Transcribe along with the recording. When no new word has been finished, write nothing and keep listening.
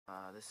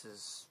This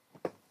is,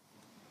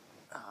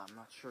 I'm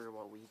not sure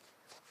what week,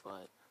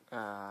 but,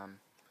 I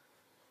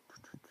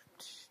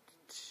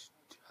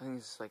think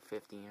it's like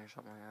 15 or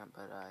something like that,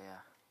 but,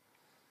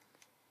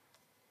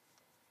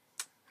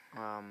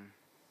 yeah.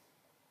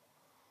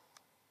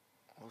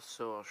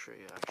 Also, I'll show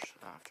you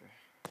actually after.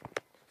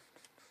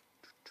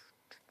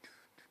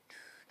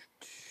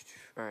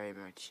 Alright,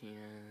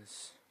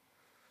 Martinez.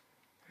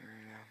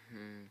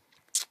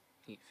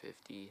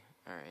 850.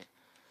 Alright.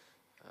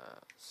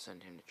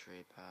 Send him to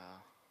trade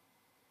pile.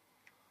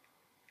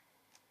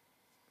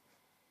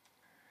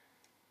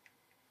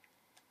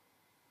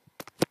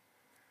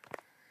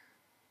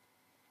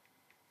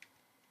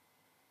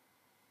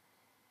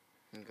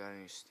 Got a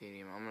new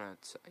stadium. I'm gonna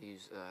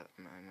use that.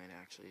 I might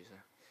actually use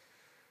that.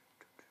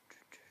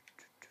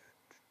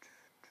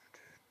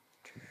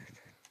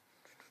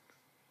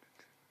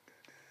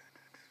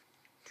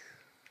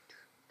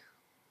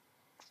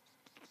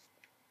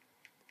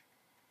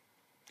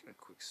 Gonna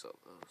quick sell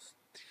those.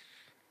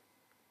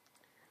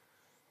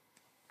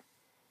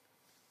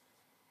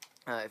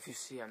 If you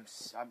see,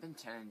 I've been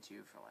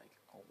 10-2 for like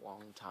a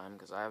long time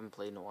because I haven't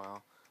played in a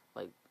while,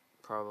 like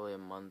probably a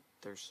month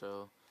or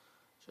so,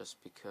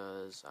 just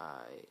because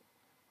I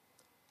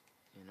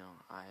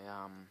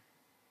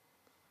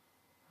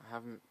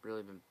haven't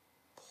really been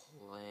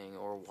playing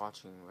or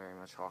watching very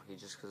much hockey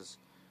just because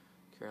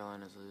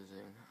Carolina's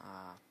losing.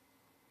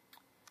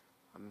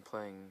 I've been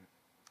playing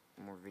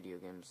more video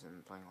games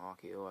than playing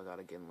hockey. Oh, I got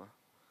a Ginla,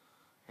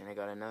 and I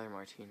got another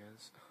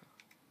Martinez.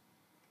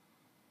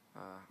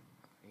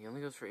 He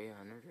only goes for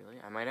 800, really?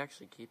 I might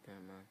actually keep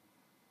him,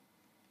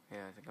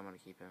 yeah, I think I'm gonna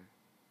keep him.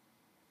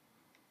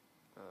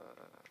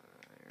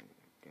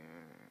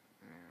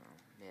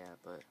 Yeah,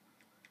 but,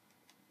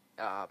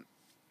 I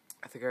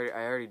think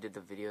I already did the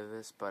video of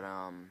this, but,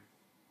 I'm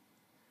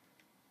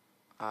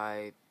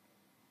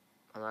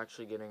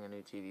actually getting a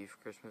new TV for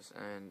Christmas,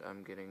 and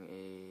I'm getting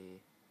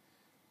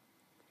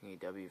a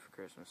W for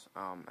Christmas,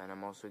 and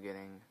I'm also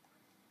getting,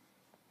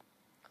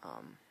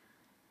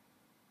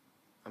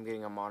 I'm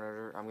getting a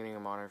monitor. I'm getting a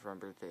monitor for my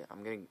birthday.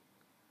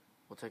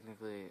 Well,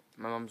 technically,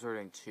 my mom's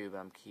ordering two, but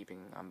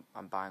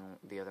I'm buying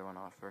the other one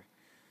off her.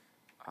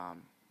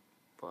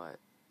 But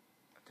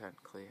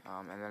technically,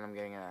 and then I'm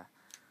getting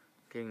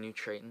new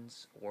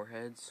Tritons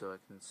warheads so I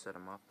can set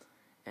them up.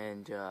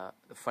 And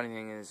the funny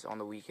thing is, on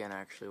the weekend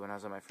actually, when I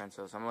was at my friend's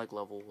house, I'm like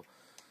level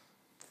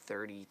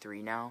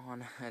 33 now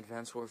on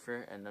Advanced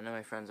Warfare, and none of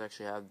my friends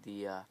actually have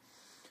the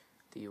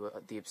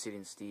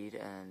Obsidian Steed,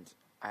 and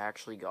I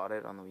actually got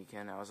it on the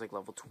weekend. I was like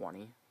level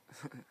 20.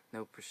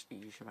 No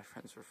prestige, and my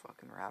friends were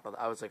fucking rattled.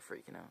 I was like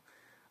freaking out.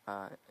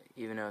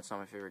 Even though it's not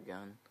my favorite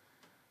gun.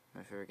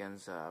 My favorite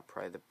gun's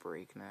probably the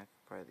Breakneck,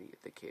 probably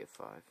the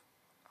KF5.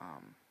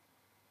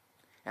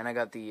 And I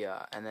got the,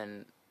 and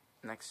then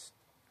next,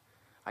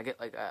 I get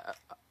like a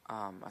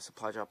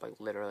supply drop like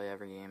literally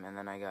every game, and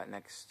then I got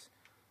next,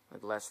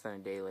 like less than a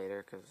day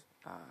later, because,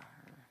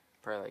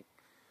 probably like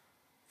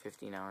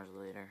 15 hours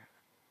later,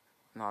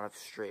 not of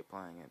straight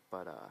playing it,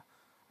 but,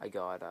 I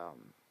got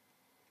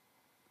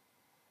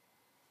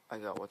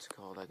what's it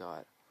called? I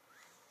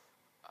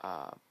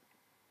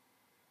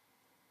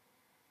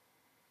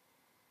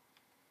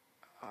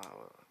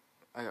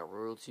got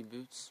royalty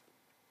boots,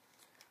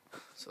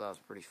 so that was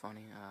pretty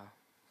funny.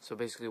 So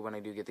basically, when I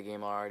do get the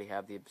game, I already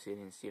have the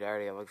Obsidian Steed. I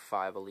already have like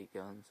 5 elite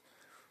guns,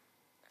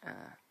 and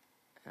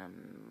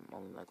I'm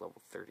only like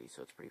level 30,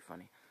 so it's pretty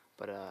funny.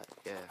 But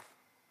yeah.